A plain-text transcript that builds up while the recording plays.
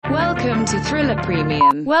Welcome to Thriller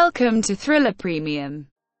Premium. Welcome to Thriller Premium.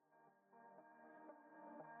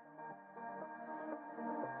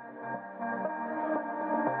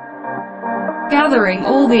 Gathering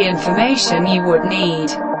all the information you would need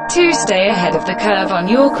to stay ahead of the curve on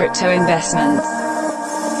your crypto investments.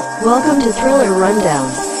 Welcome to Thriller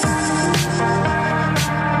Rundown.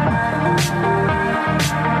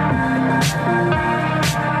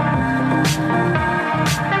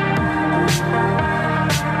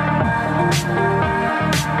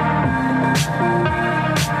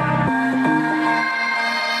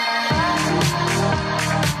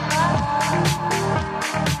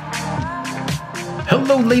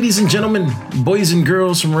 Hello, ladies and gentlemen, boys and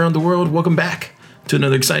girls from around the world. Welcome back to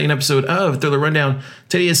another exciting episode of Thriller Rundown.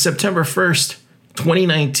 Today is September 1st,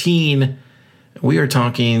 2019. We are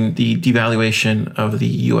talking the devaluation of the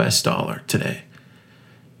US dollar today.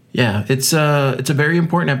 Yeah, it's a very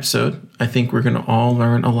important episode. I think we're going to all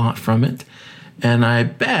learn a lot from it. And I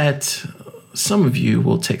bet some of you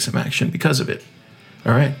will take some action because of it.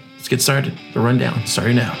 All right, let's get started. The rundown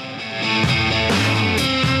starting now.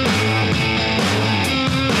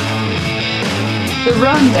 The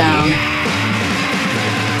Rundown.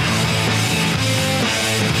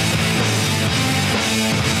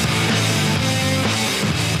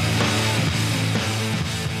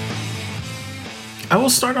 I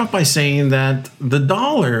will start off by saying that the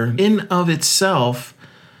dollar in of itself,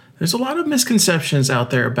 there's a lot of misconceptions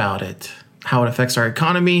out there about it, how it affects our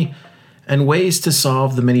economy, and ways to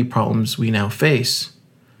solve the many problems we now face.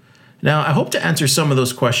 Now, I hope to answer some of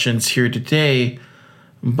those questions here today,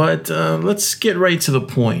 but let's get right to the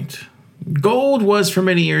point. Gold was for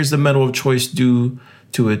many years the metal of choice due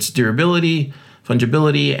to its durability,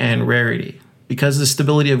 fungibility, and rarity. Because of the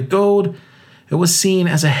stability of gold, it was seen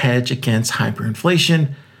as a hedge against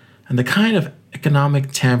hyperinflation and the kind of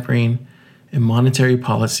economic tampering and monetary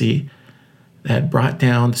policy that brought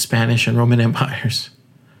down the Spanish and Roman empires,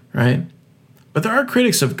 right? But there are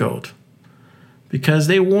critics of gold because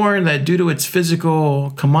they warn that due to its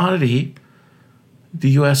physical commodity,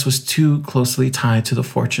 the US was too closely tied to the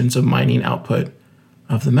fortunes of mining output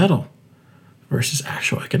of the metal versus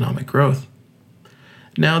actual economic growth.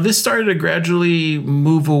 Now, this started to gradually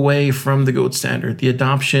move away from the gold standard. The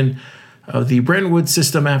adoption of the Bretton Woods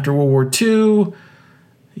system after World War II.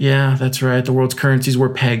 Yeah, that's right. The world's currencies were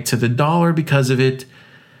pegged to the dollar because of it,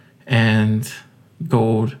 and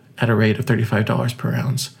gold at a rate of $35 per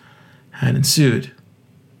ounce had ensued.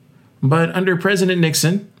 But under President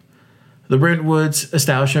Nixon, the Bretton Woods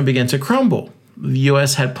establishment began to crumble. The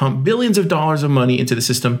U.S. had pumped billions of dollars of money into the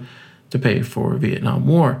system to pay for Vietnam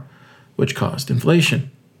War, which caused inflation.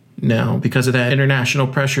 Now, because of that, international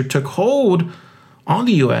pressure took hold on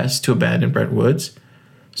the U.S. to abandon Bretton Woods,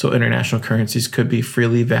 so international currencies could be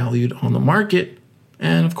freely valued on the market.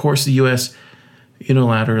 And of course, the U.S.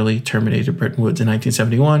 unilaterally terminated Bretton Woods in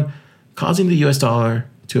 1971, causing the U.S. dollar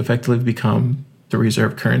to effectively become the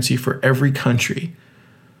reserve currency for every country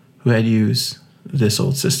who had used this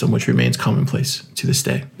old system, which remains commonplace to this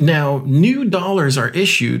day. Now, new dollars are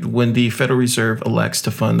issued when the Federal Reserve elects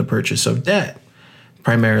to fund the purchase of debt,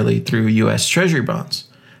 primarily through U.S. Treasury bonds.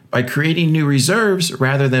 By creating new reserves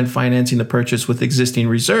rather than financing the purchase with existing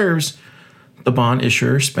reserves, the bond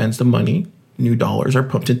issuer spends the money, new dollars are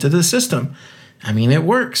pumped into the system. I mean, it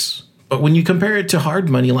works. But when you compare it to hard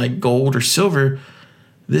money like gold or silver,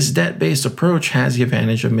 this debt-based approach has the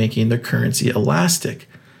advantage of making the currency elastic,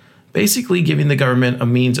 basically giving the government a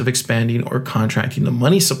means of expanding or contracting the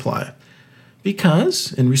money supply,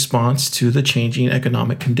 because in response to the changing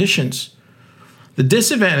economic conditions. The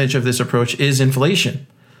disadvantage of this approach is inflation.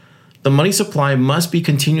 The money supply must be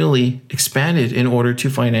continually expanded in order to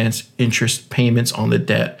finance interest payments on the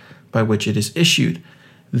debt by which it is issued.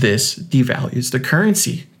 This devalues the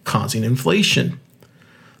currency, causing inflation.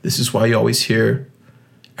 This is why you always hear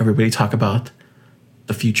everybody talk about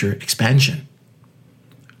the future expansion.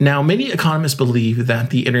 Now, many economists believe that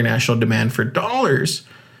the international demand for dollars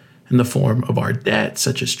in the form of our debt,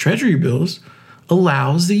 such as treasury bills,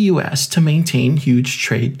 allows the U.S. to maintain huge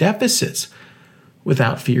trade deficits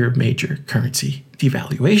without fear of major currency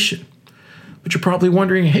devaluation. But you're probably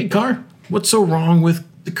wondering, hey, Car, what's so wrong with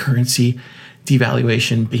the currency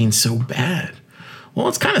devaluation being so bad? Well,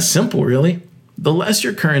 it's kind of simple, really. The less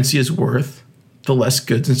your currency is worth, the less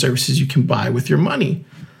goods and services you can buy with your money.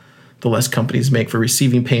 The less companies make for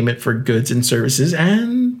receiving payment for goods and services,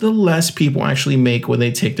 and the less people actually make when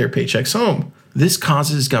they take their paychecks home. This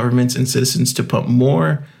causes governments and citizens to pump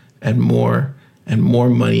more and more and more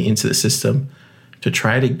money into the system to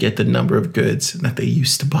try to get the number of goods that they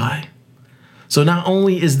used to buy. So not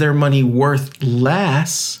only is their money worth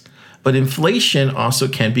less, But inflation also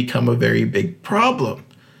can become a very big problem,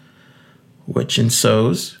 which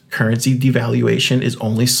ensues currency devaluation is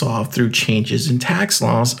only solved through changes in tax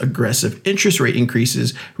laws, aggressive interest rate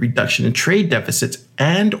increases, reduction in trade deficits,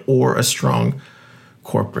 and or a strong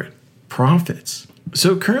corporate profits.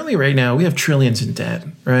 So currently right now we have trillions in debt,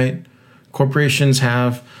 right? Corporations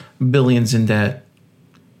have billions in debt.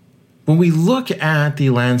 When we look at the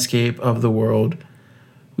landscape of the world,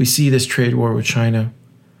 we see this trade war with China.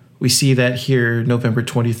 We see that here, November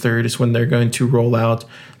 23rd is when they're going to roll out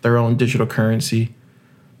their own digital currency.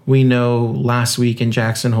 We know last week in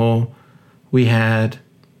Jackson Hole, we had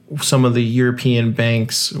some of the European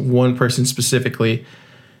banks, one person specifically,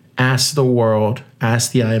 asked the world,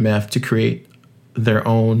 asked the IMF to create their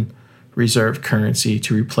own reserve currency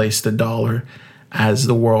to replace the dollar as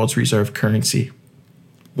the world's reserve currency.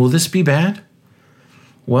 Will this be bad?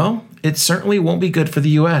 Well, it certainly won't be good for the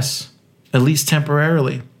US, at least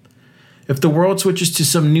temporarily. If the world switches to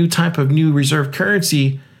some new type of new reserve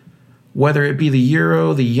currency, whether it be the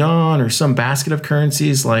euro, the yuan, or some basket of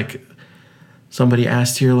currencies like somebody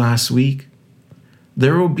asked here last week,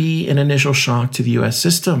 there will be an initial shock to the US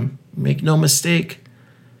system. Make no mistake.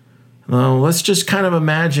 Let's just kind of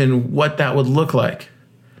imagine what that would look like.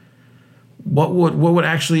 What would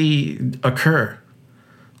actually occur?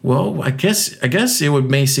 Well, I guess it would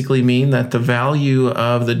basically mean that the value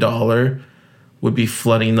of the dollar would be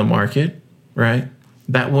flooding the market, right?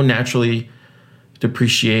 That will naturally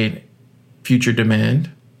depreciate future demand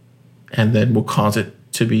and then will cause it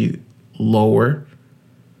to be lower.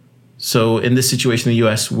 So in this situation, the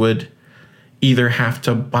US would either have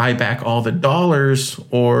to buy back all the dollars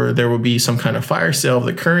or there will be some kind of fire sale of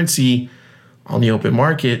the currency on the open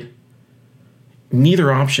market.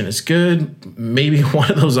 Neither option is good. Maybe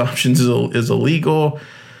one of those options is illegal.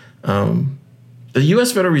 The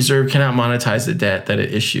U.S. Federal Reserve cannot monetize the debt that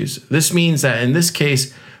it issues. This means that in this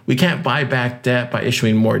case, we can't buy back debt by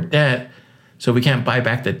issuing more debt. So we can't buy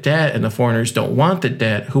back the debt and the foreigners don't want the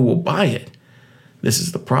debt. Who will buy it? This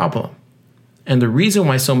is the problem. And the reason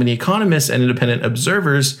why so many economists and independent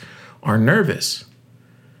observers are nervous.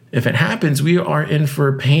 If it happens, we are in for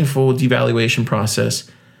a painful devaluation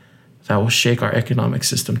process that will shake our economic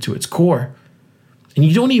system to its core. And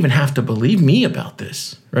you don't even have to believe me about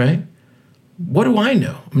this, right? What do I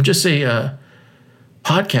know? I'm just a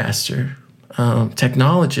podcaster,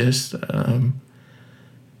 technologist,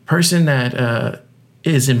 person that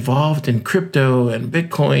is involved in crypto and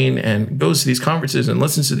Bitcoin and goes to these conferences and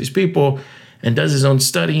listens to these people and does his own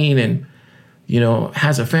studying and,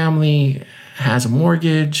 has a family, has a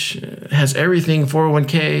mortgage, has everything,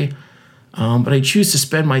 401k. But I choose to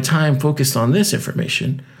spend my time focused on this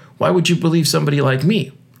information. Why would you believe somebody like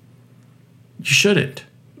me? You shouldn't.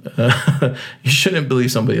 You shouldn't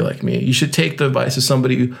believe somebody like me. You should take the advice of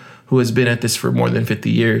somebody who has been at this for more than 50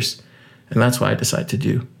 years. And that's what I decide to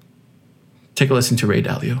do. Take a listen to Ray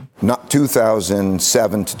Dalio. Not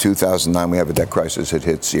 2007 to 2009, we have a debt crisis. It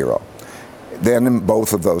hit zero. Then in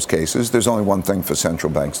both of those cases, there's only one thing for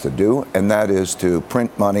central banks to do, and that is to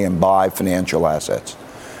print money and buy financial assets.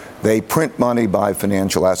 They print money, buy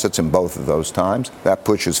financial assets in both of those times. That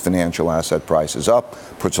pushes financial asset prices up,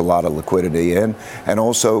 puts a lot of liquidity in, and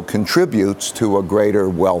also contributes to a greater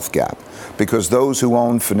wealth gap. Because those who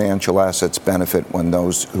own financial assets benefit when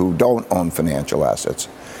those who don't own financial assets.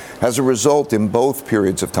 As a result, in both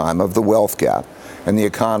periods of time of the wealth gap and the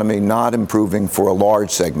economy not improving for a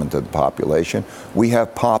large segment of the population, we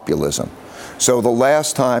have populism. So the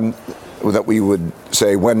last time that we would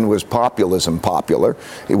say when was populism popular,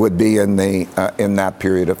 it would be in that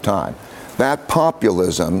period of time. That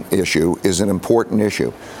populism issue is an important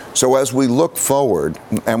issue. So as we look forward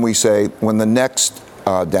and we say when the next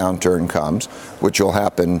downturn comes, which will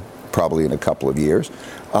happen probably in a couple of years,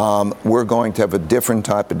 we're going to have a different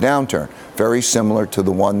type of downturn, very similar to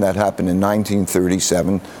the one that happened in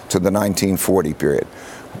 1937 to the 1940 period.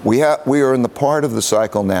 We are in the part of the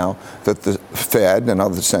cycle now that the Fed and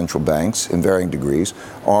other central banks, in varying degrees,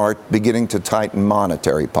 are beginning to tighten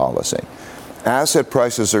monetary policy. Asset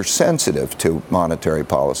prices are sensitive to monetary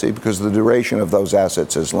policy because the duration of those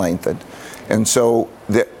assets is lengthened. And so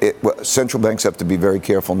central banks have to be very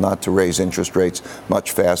careful not to raise interest rates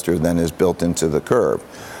much faster than is built into the curve.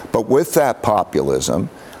 But with that populism,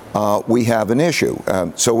 we have an issue.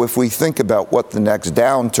 So if we think about what the next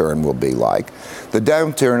downturn will be like, the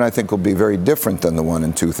downturn I think will be very different than the one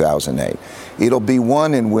in 2008. It'll be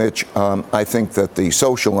one in which I think that the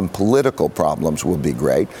social and political problems will be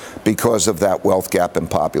great because of that wealth gap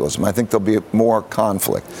and populism. I think there'll be more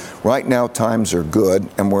conflict. Right now times are good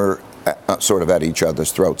and we're sort of at each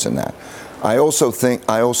other's throats in that. I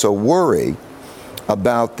also worry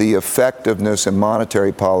about the effectiveness in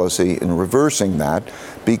monetary policy in reversing that,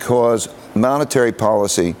 because monetary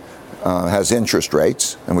policy has interest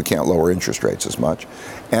rates, and we can't lower interest rates as much,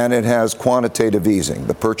 and it has quantitative easing,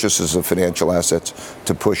 the purchases of financial assets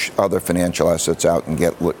to push other financial assets out and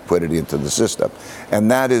get liquidity into the system. And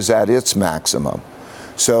that is at its maximum.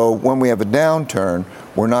 So when we have a downturn,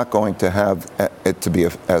 we're not going to have it to be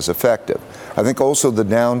as effective. I think also the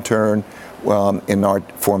downturn in our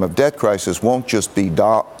form of debt crisis won't just be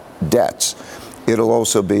debts. It'll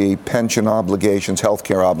also be pension obligations,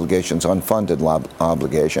 healthcare obligations, unfunded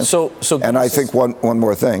obligations. And I think one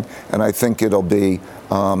more thing, and I think it'll be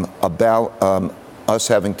about us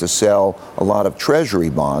having to sell a lot of treasury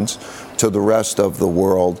bonds to the rest of the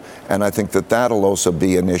world, and I think that that'll also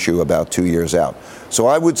be an issue about 2 years out. So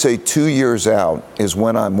I would say 2 years out is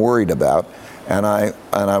when I'm worried about, and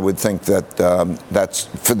I would think that that's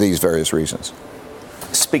for these various reasons.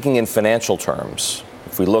 Speaking in financial terms,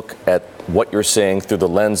 if we look at what you're saying through the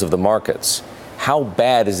lens of the markets, how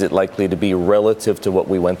bad is it likely to be relative to what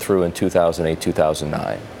we went through in 2008,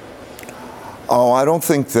 2009? Oh, I don't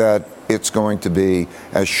think that it's going to be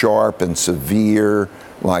as sharp and severe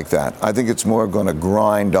like that. I think it's more going to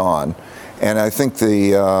grind on. And I think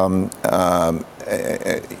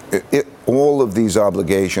all of these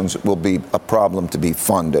obligations will be a problem to be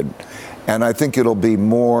funded. And I think it'll be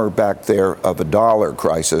more back there of a dollar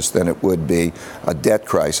crisis than it would be a debt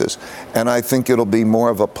crisis. And I think it'll be more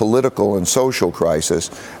of a political and social crisis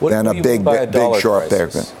than a big sharp there.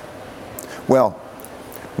 Well,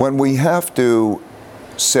 when we have to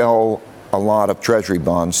sell a lot of treasury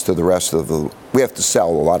bonds to the rest of we have to sell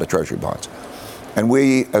a lot of treasury bonds. And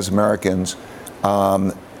we, as Americans,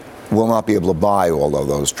 will not be able to buy all of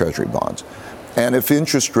those treasury bonds. And if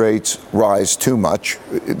interest rates rise too much,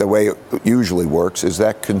 the way it usually works is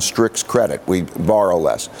that constricts credit. We borrow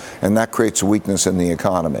less, and that creates a weakness in the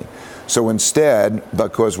economy. So instead,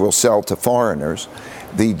 because we'll sell to foreigners,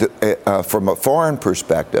 from a foreign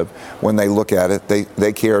perspective, when they look at it,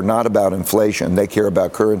 they care not about inflation, they care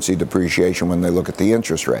about currency depreciation when they look at the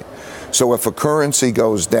interest rate. So if a currency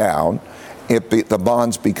goes down, the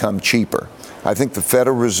bonds become cheaper. I think the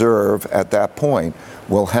Federal Reserve at that point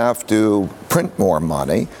will have to print more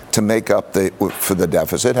money to make up for the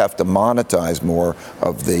deficit, have to monetize more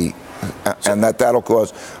of and that'll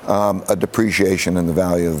cause a depreciation in the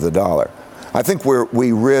value of the dollar. I think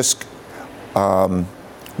we risk,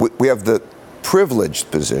 we have the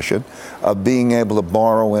privileged position of being able to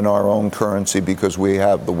borrow in our own currency because we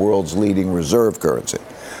have the world's leading reserve currency.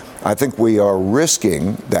 I think we are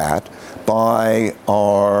risking that by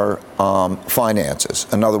our finances.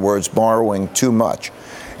 In other words, borrowing too much.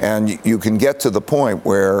 And you can get to the point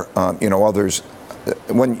where, others,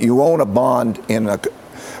 when you own a bond in a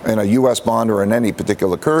U.S. bond or in any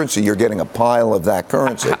particular currency, you're getting a pile of that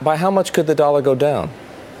currency. By how much could the dollar go down?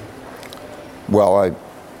 Well,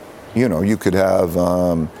 you could have,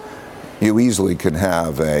 you easily could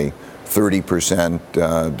have a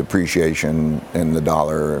 30% depreciation in the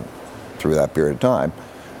dollar through that period of time.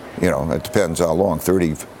 It depends how long,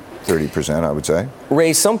 30%, I would say.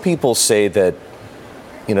 Ray, some people say that,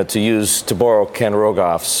 to borrow Ken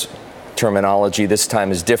Rogoff's terminology, this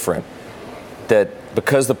time is different. That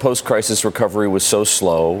because the post-crisis recovery was so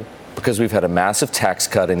slow, because we've had a massive tax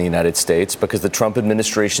cut in the United States, because the Trump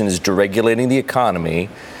administration is deregulating the economy,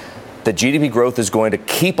 that GDP growth is going to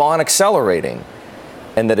keep on accelerating,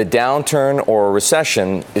 and that a downturn or a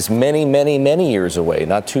recession is many, many, many years away,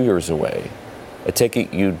 not 2 years away. I take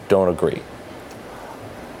it you don't agree.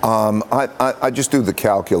 I just do the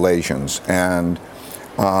calculations, and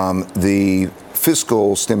the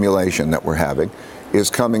fiscal stimulation that we're having is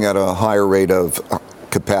coming at a higher rate of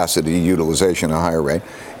capacity utilization, a higher rate.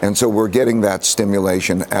 And so we're getting that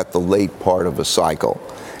stimulation at the late part of a cycle,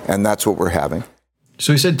 and that's what we're having.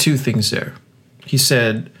 So he said two things there. He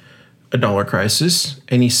said a dollar crisis,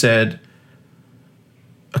 and he said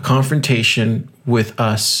a confrontation with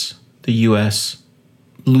us, the U.S.,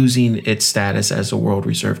 losing its status as a world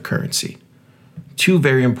reserve currency. Two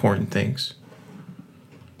very important things,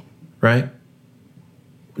 right?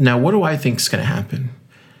 Now, what do I think is going to happen?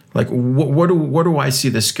 Like, where do I see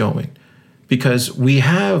this going? Because we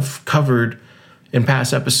have covered in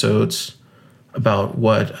past episodes about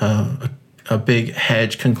what a big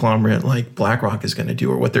hedge conglomerate like BlackRock is going to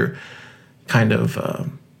do, or what they're kind of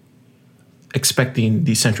expecting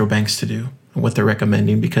these central banks to do, and what they're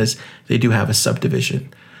recommending, because they do have a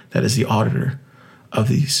subdivision that is the auditor of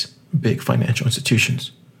these big financial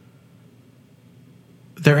institutions.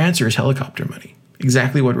 Their answer is helicopter money.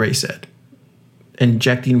 Exactly what Ray said.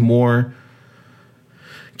 Injecting more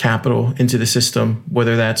capital into the system,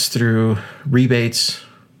 whether that's through rebates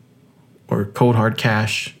or cold hard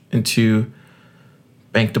cash into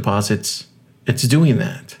bank deposits. It's doing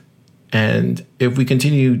that. And if we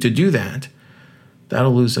continue to do that,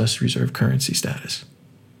 that'll lose us reserve currency status.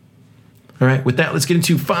 All right, with that, let's get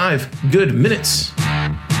into 5 good minutes.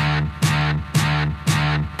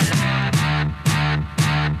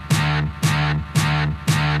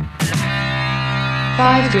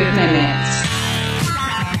 5 good minutes.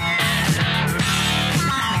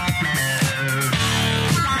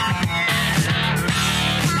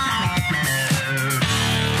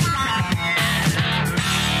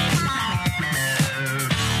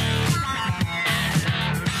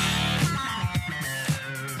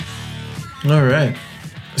 All right.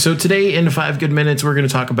 So today in 5 good minutes, we're going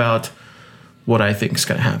to talk about what I think is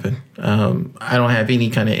going to happen. I don't have any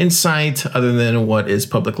kind of insight other than what is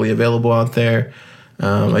publicly available out there.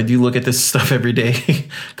 I do look at this stuff every day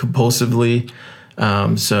compulsively.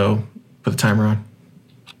 So put the timer on.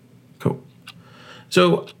 Cool.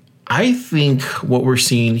 So I think what we're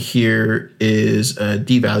seeing here is a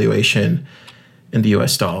devaluation in the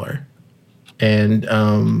US dollar. And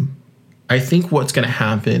I think what's going to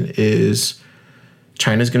happen is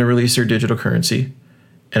China's going to release their digital currency.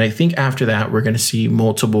 And I think after that, we're going to see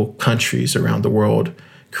multiple countries around the world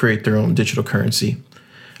create their own digital currency.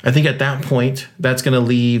 I think at that point, that's going to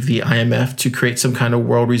leave the IMF to create some kind of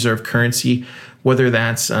world reserve currency, whether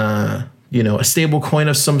that's a stable coin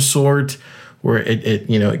of some sort, where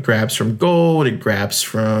it grabs from gold, it grabs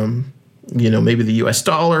from maybe the US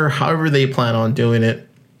dollar, however they plan on doing it.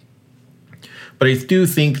 But I do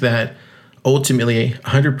think that ultimately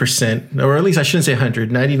 100%, or at least I shouldn't say 100,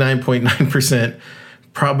 99.9%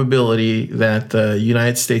 probability that the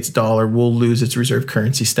United States dollar will lose its reserve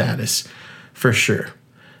currency status for sure.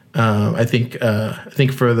 I think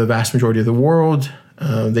for the vast majority of the world,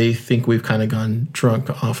 they think we've kind of gone drunk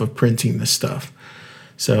off of printing this stuff.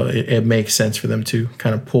 So it makes sense for them to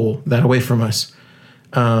kind of pull that away from us.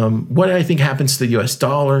 What I think happens to the US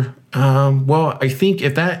dollar? Well, I think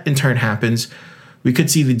if that in turn happens, we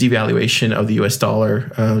could see the devaluation of the US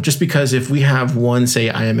dollar, just because if we have one, say,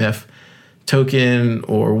 IMF token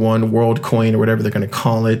or one world coin or whatever they're going to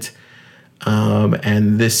call it,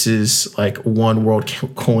 and this is like one world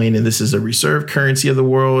coin and this is a reserve currency of the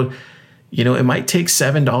world, it might take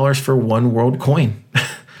 $7 for one world coin.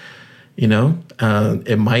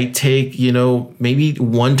 It might take, maybe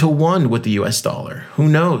 1-to-1 with the US dollar. Who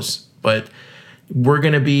knows? But we're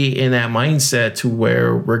going to be in that mindset to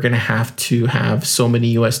where we're going to have so many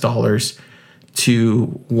US dollars to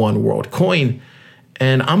one world coin.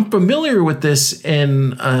 And I'm familiar with this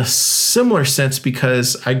in a similar sense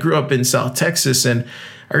because I grew up in South Texas, and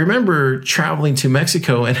I remember traveling to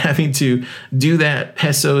Mexico and having to do that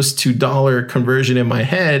pesos to dollar conversion in my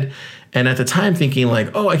head. And at the time thinking like,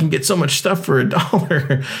 oh, I can get so much stuff for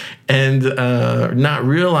 $1, and not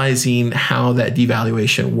realizing how that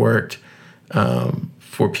devaluation worked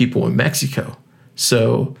for people in Mexico.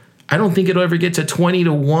 So I don't think it'll ever get to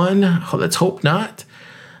 20-to-1. Let's hope not.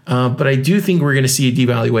 But I do think we're going to see a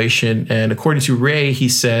devaluation. And according to Ray, he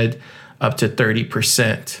said up to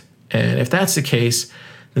 30%. And if that's the case,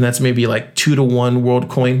 then that's maybe like 2-to-1 world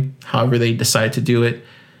coin, however they decide to do it.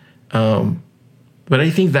 But I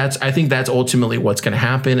think that's ultimately what's going to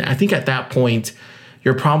happen. I think at that point,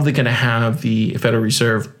 you're probably going to have the Federal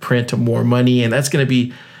Reserve print more money, and that's going to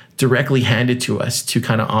be directly handed to us to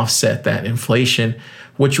kind of offset that inflation,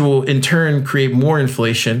 which will in turn create more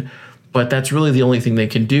inflation. But that's really the only thing they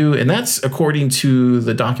can do. And that's according to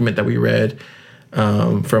the document that we read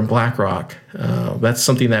from BlackRock. That's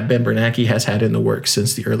something that Ben Bernanke has had in the works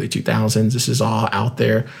since the early 2000s. This is all out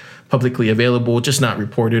there, publicly available, just not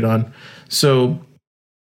reported on. So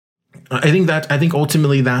I think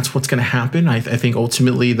ultimately that's what's going to happen. I think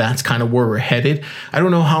ultimately that's kind of where we're headed. I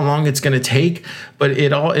don't know how long it's going to take, but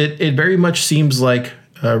it very much seems like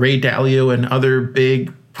Ray Dalio and other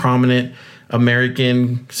big prominent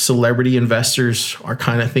American celebrity investors are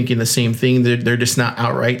kind of thinking the same thing. They're just not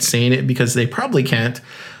outright saying it because they probably can't,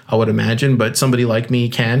 I would imagine, but somebody like me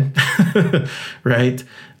can, right?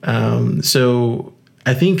 So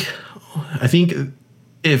I think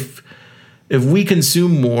if we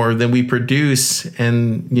consume more than we produce,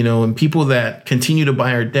 and people that continue to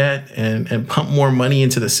buy our debt and pump more money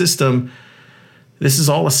into the system, this is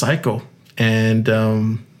all a cycle. And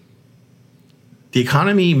the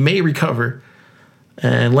economy may recover,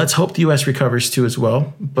 and let's hope the U.S. recovers too as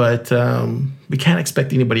well. But we can't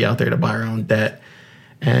expect anybody out there to buy our own debt,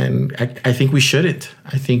 and I think we shouldn't.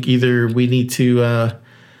 I think either we need to. I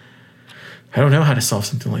don't know how to solve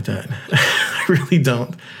something like that. I really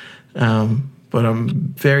don't. but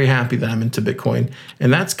I'm very happy that I'm into Bitcoin.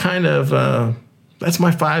 And that's kind of, that's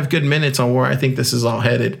my 5 good minutes on where I think this is all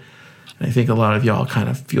headed. And I think a lot of y'all kind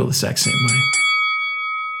of feel the exact same way.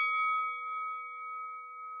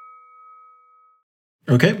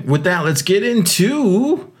 Okay, with that, let's get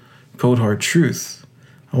into Cold Hard Truth.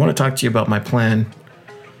 I want to talk to you about my plan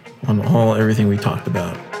on everything we talked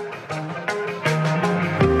about.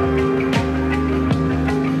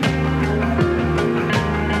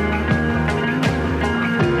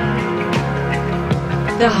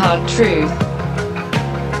 The hard truth.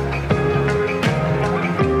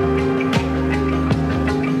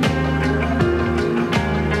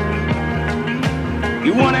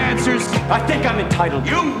 You want answers? I think I'm entitled.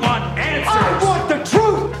 You want answers? I want the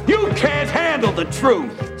truth! You can't handle the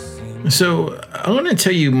truth! So I want to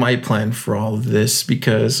tell you my plan for all of this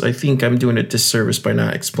because I think I'm doing a disservice by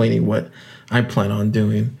not explaining what I plan on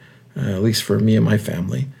doing, at least for me and my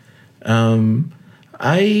family.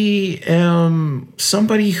 I am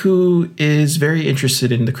somebody who is very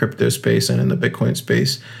interested in the crypto space and in the Bitcoin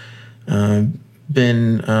space.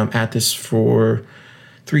 Been at this for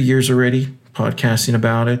 3 years already, podcasting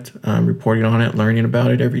about it, reporting on it, learning about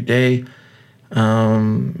it every day.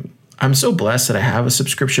 I'm so blessed that I have a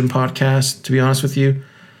subscription podcast, to be honest with you.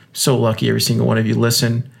 So lucky every single one of you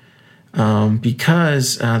listen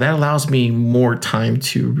because that allows me more time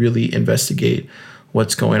to really investigate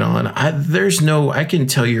what's going on. I can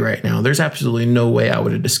tell you right now, there's absolutely no way I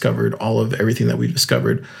would have discovered all of everything that we've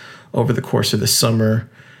discovered over the course of the summer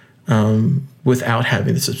without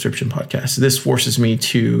having the subscription podcast. This forces me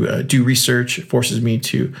to do research. It forces me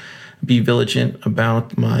to be vigilant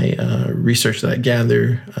about my research that I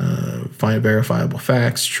gather, find verifiable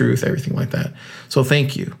facts, truth, everything like that. So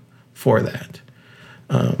thank you for that.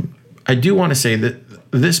 I do want to say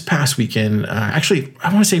that this past weekend, actually,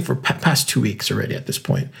 I want to say for past 2 weeks already at this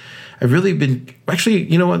point, I've really been, actually,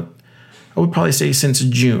 you know what? I would probably say since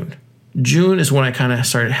June. June is when I kind of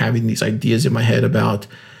started having these ideas in my head about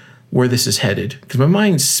where this is headed. Because my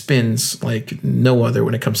mind spins like no other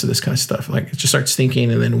when it comes to this kind of stuff. Like it just starts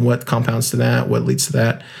thinking and then what compounds to that, what leads to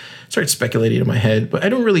that. Start speculating in my head, but I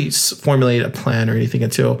don't really formulate a plan or anything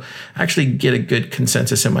until I actually get a good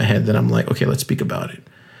consensus in my head that I'm like, okay, let's speak about it.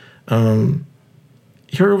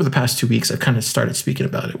 Here over the past 2 weeks, I've kind of started speaking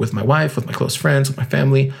about it with my wife, with my close friends, with my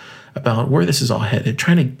family, about where this is all headed,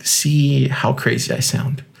 trying to see how crazy I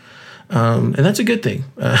sound. And that's a good thing.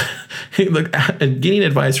 Look, getting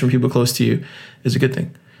advice from people close to you is a good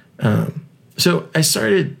thing. So I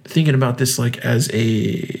started thinking about this like as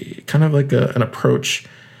a kind of like an approach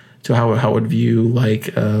to how I would view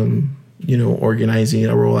like, organizing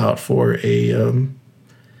a rollout for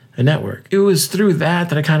a network. It was through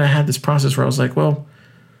that I kind of had this process where I was like, well,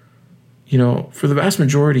 for the vast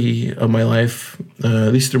majority of my life,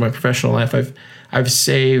 at least through my professional life, I've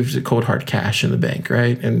saved cold hard cash in the bank,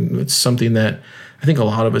 right? And it's something that I think a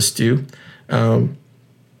lot of us do. Have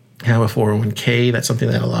a 401k. That's something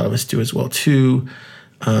that a lot of us do as well too.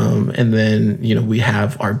 And then we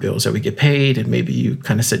have our bills that we get paid, and maybe you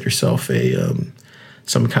kind of set yourself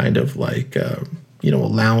some kind of like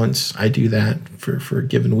allowance. I do that for a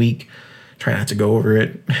given week. Try not to go over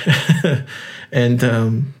it,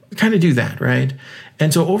 and kind of do that, right?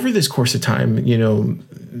 And so over this course of time,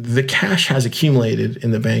 the cash has accumulated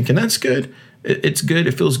in the bank, and that's good. It's good.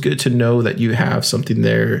 It feels good to know that you have something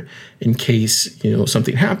there in case,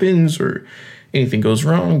 something happens or anything goes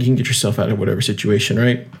wrong. You can get yourself out of whatever situation,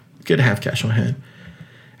 right? Good to have cash on hand.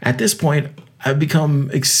 At this point, I've become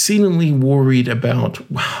exceedingly worried about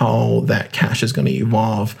how that cash is going to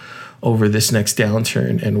evolve over this next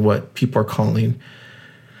downturn and what people are calling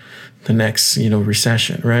the next,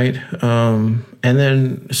 recession, right? And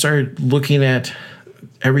then started looking at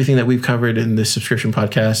everything that we've covered in this subscription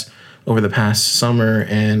podcast over the past summer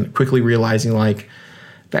and quickly realizing like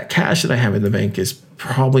that cash that I have in the bank is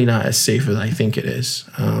probably not as safe as I think it is.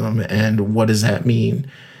 And what does that mean?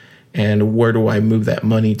 And where do I move that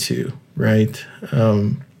money to, right?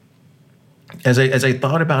 As I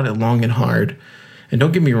thought about it long and hard, and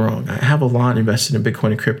don't get me wrong, I have a lot invested in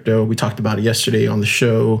Bitcoin and crypto. We talked about it yesterday on the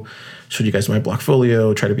show, showed you guys my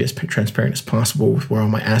Blockfolio, try to be as transparent as possible with where all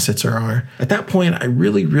my assets are. At that point, I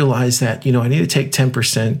really realized that, I need to take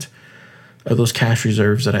 10% of those cash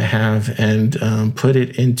reserves that I have and put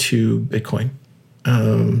it into Bitcoin.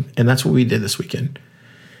 And that's what we did this weekend.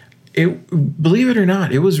 Believe it or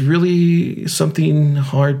not, it was really something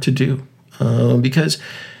hard to do because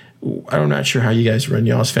I'm not sure how you guys run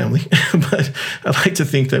y'all's family, but I like to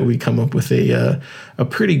think that we come up with a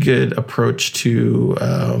pretty good approach to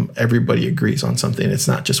everybody agrees on something. It's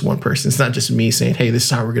not just one person. It's not just me saying, hey, this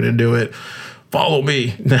is how we're going to do it. follow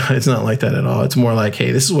me. No, it's not like that at all. It's more like,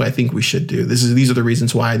 hey, this is what I think we should do. These are the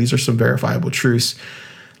reasons why. These are some verifiable truths.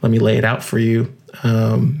 Let me lay it out for you.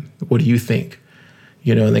 What do you think?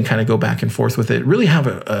 You know, and then kind of go back and forth with it. Really have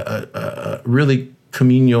a really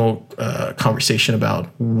communal conversation about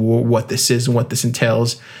what this is and what this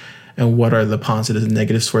entails and what are the positives and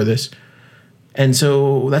negatives for this. And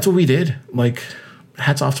so that's what we did. Like,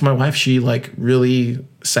 hats off to my wife. She like really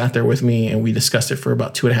sat there with me and we discussed it for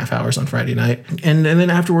about 2.5 hours on Friday night. And then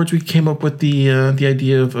afterwards we came up with the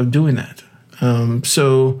idea of doing that.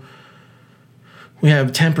 So we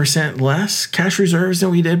have 10% less cash reserves than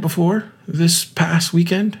we did before this past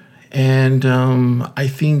weekend. And I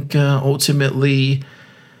think ultimately,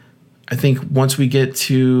 once we get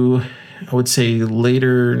to, I would say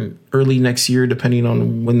early next year, depending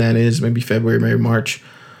on when that is, maybe February, maybe March,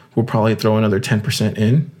 we'll probably throw another 10%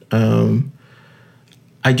 in.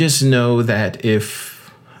 I just know that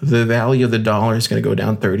if the value of the dollar is going to go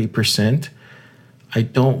down 30%, I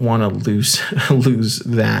don't want to lose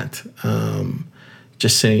that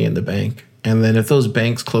just sitting in the bank. And then if those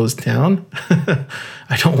banks close down,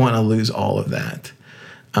 I don't want to lose all of that.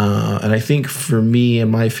 And I think for me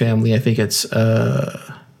and my family, I think it's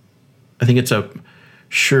a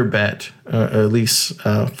sure bet, at least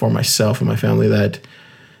for myself and my family, that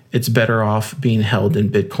it's better off being held in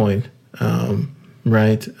Bitcoin,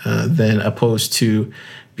 right, than opposed to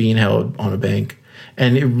being held on a bank.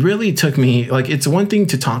 And it really took me, like, it's one thing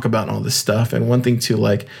to talk about all this stuff and one thing to,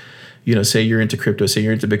 like, you know, say you're into crypto, say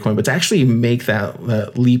you're into Bitcoin, but to actually make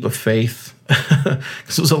that leap of faith,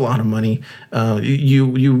 because it was a lot of money,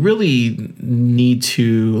 you really need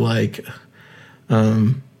to, like,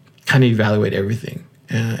 kind of evaluate everything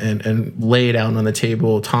and lay it out on the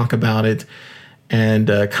table, talk about it,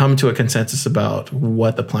 and come to a consensus about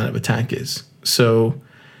what the plan of attack is. So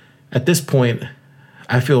at this point,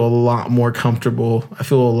 I feel a lot more comfortable. I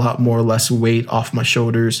feel a lot more less weight off my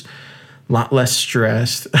shoulders, a lot less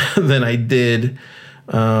stressed than I did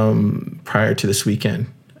prior to this weekend.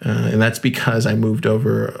 And that's because I moved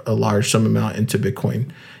over a large sum amount into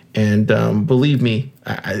Bitcoin. And believe me,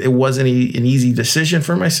 it wasn't an easy decision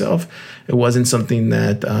for myself. It wasn't something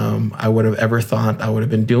that I would have ever thought I would have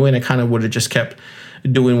been doing. I kind of would have just kept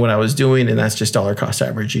doing what I was doing, and that's just dollar cost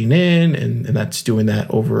averaging in, and that's doing that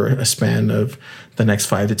over a span of the next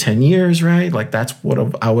 5 to 10 years, right? Like, that's what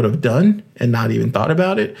I would have done and not even thought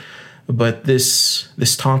about it. But this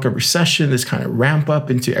talk of recession, this kind of ramp up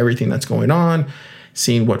into everything that's going on,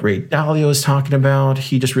 seeing what Ray Dalio is talking about.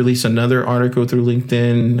 He just released another article through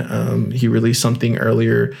LinkedIn. He released something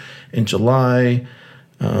earlier in July.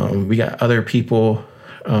 We got other people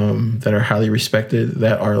that are highly respected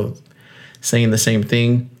that are saying the same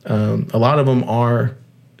thing. A lot of them are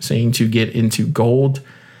saying to get into gold.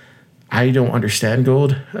 I don't understand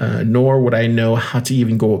gold, nor would I know how to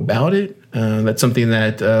even go about it. That's something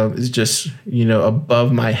that is just,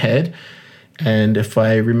 above my head. And if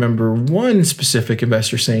I remember one specific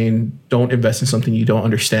investor saying, don't invest in something you don't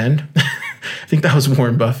understand, I think that was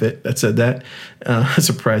Warren Buffett that said that,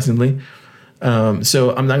 surprisingly.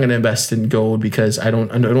 So I'm not going to invest in gold because I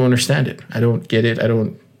don't understand it. I don't get it.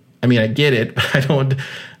 I get it, but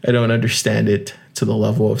I don't understand it to the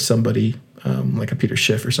level of somebody like a Peter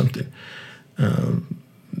Schiff or something.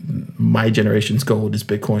 My generation's gold is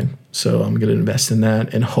Bitcoin. So I'm going to invest in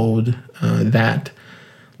that and hold that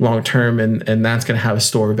long term, and that's going to have a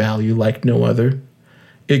store value like no other.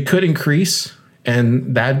 It could increase,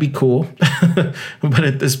 and that'd be cool. But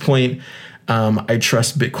at this point, I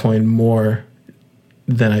trust Bitcoin more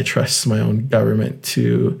than I trust my own government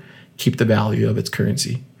to keep the value of its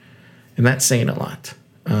currency. And that's saying a lot.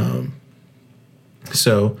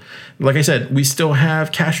 So, like I said, we still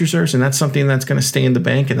have cash reserves, and that's something that's going to stay in the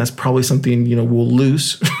bank, and that's probably something, we'll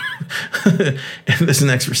lose in this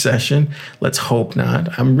next recession. Let's hope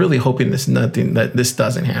not. I'm really hoping that this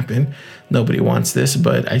doesn't happen. Nobody wants this,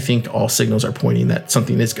 but I think all signals are pointing that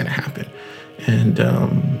something is going to happen. And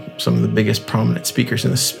some of the biggest prominent speakers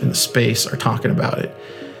in the space are talking about it.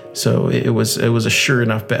 So it was a sure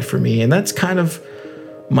enough bet for me, and that's kind of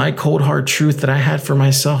my cold hard truth that I had for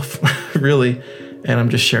myself, really. And I'm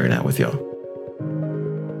just sharing that with y'all.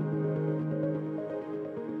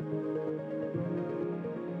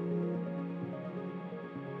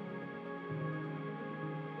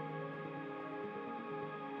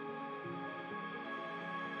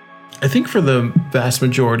 I think for the vast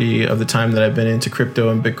majority of the time that I've been into crypto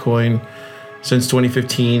and Bitcoin since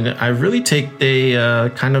 2015, I really take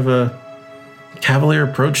a kind of a cavalier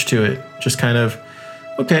approach to it. Just kind of,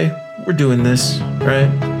 okay, we're doing this,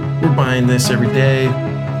 right? We're buying this every day,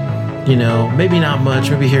 maybe not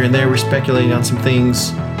much, maybe here and there. We're speculating on some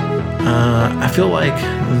things. I feel like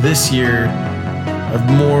this year I've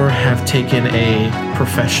more have taken a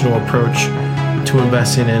professional approach to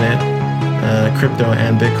investing in it, crypto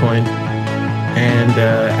and Bitcoin. And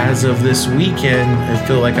as of this weekend, I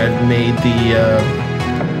feel like I've made the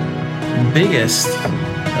biggest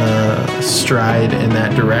stride in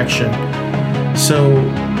that direction. So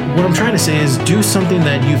what I'm trying to say is do something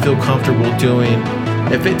that you feel comfortable doing.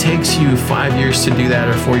 If it takes you 5 years to do that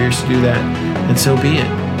or 4 years to do that, then so be it.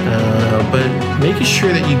 But making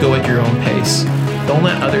sure that you go at your own pace. Don't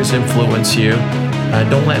let others influence you.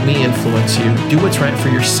 Don't let me influence you. Do what's right for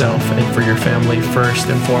yourself and for your family first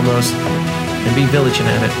and foremost, and be vigilant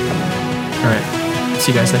at it. All right.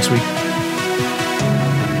 See you guys next week.